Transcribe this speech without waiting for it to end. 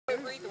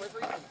Ethan, wait for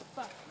Ethan.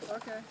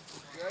 Okay.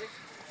 You ready?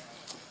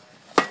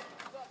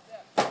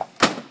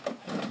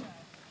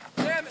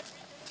 Damn it!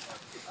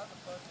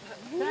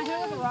 Can I hit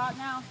it with a rock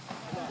now?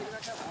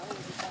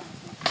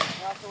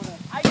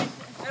 I just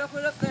put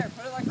it up there.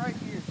 Put it like right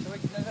here, so we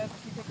can have to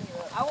keep picking it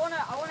up. I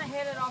wanna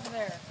hit it off of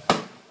there.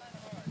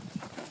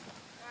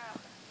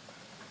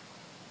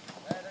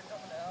 They're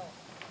coming to help.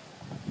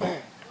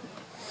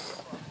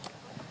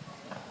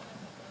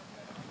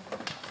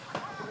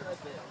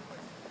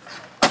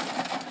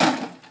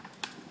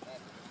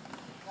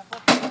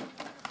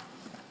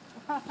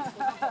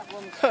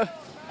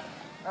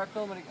 Alright,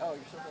 film it. Oh,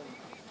 you're still filming.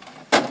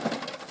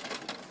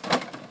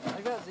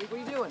 I got Zeke. What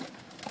are you doing?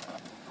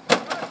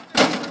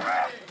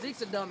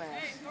 Zeke's a dumbass.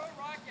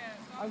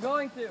 I'm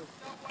going to. Is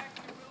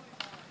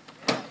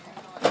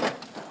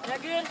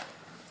that good?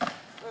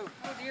 Oh,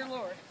 dear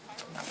Lord.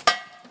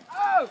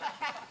 Oh!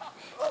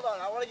 Hold on,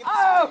 I want to get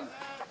Oh!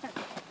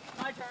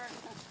 My turn.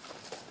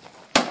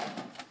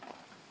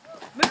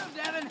 Move,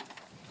 Devin!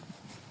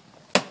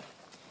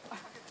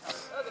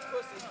 Oh, the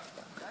pussy.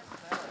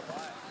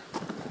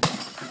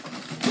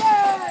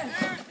 Yeah!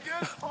 Dude,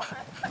 good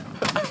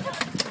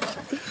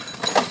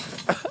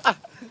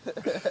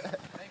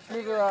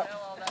Move her up.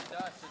 all that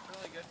dust. It's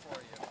really good for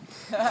you.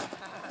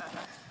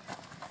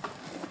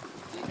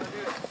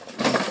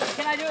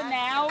 Can I do it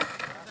now?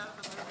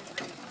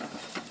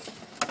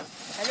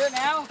 Can I do it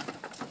now?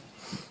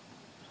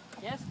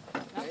 Yes?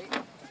 No?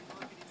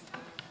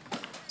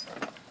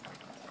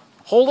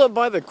 Hold up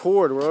by the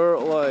cord. We're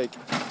like.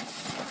 Can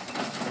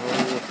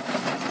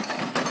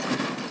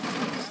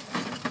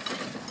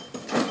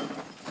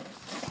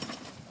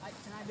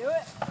I do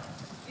it?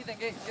 Ethan,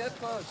 get up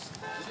close.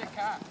 Get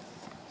caught.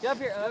 Get up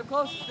here, up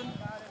close.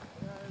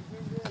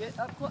 Get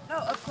up close. No,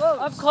 up close.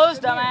 Up close,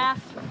 Come here. dumbass.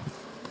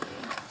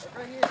 Look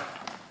right here.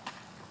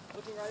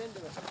 Looking right into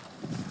it.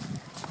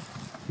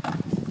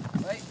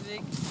 Wait,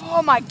 Zeke.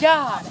 Oh my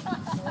god.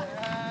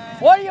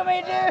 What do you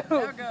mean to do?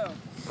 Now go.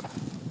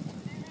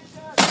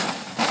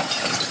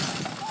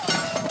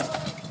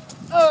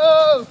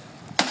 Oh!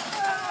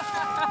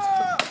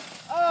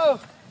 Oh!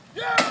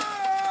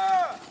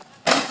 Yeah!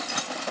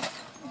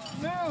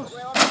 Move!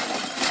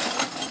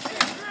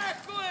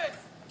 Reckless!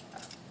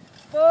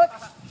 Fuck!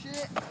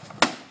 Shit!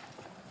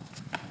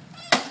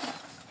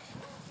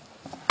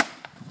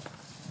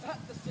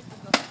 The stick is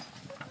up.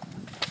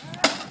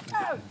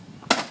 Oh!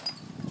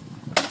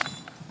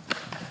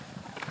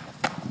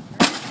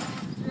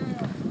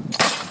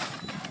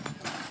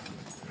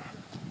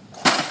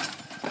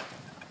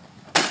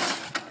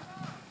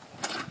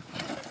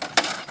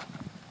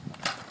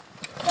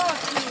 Fuck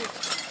you!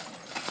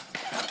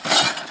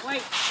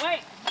 Wait,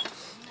 wait.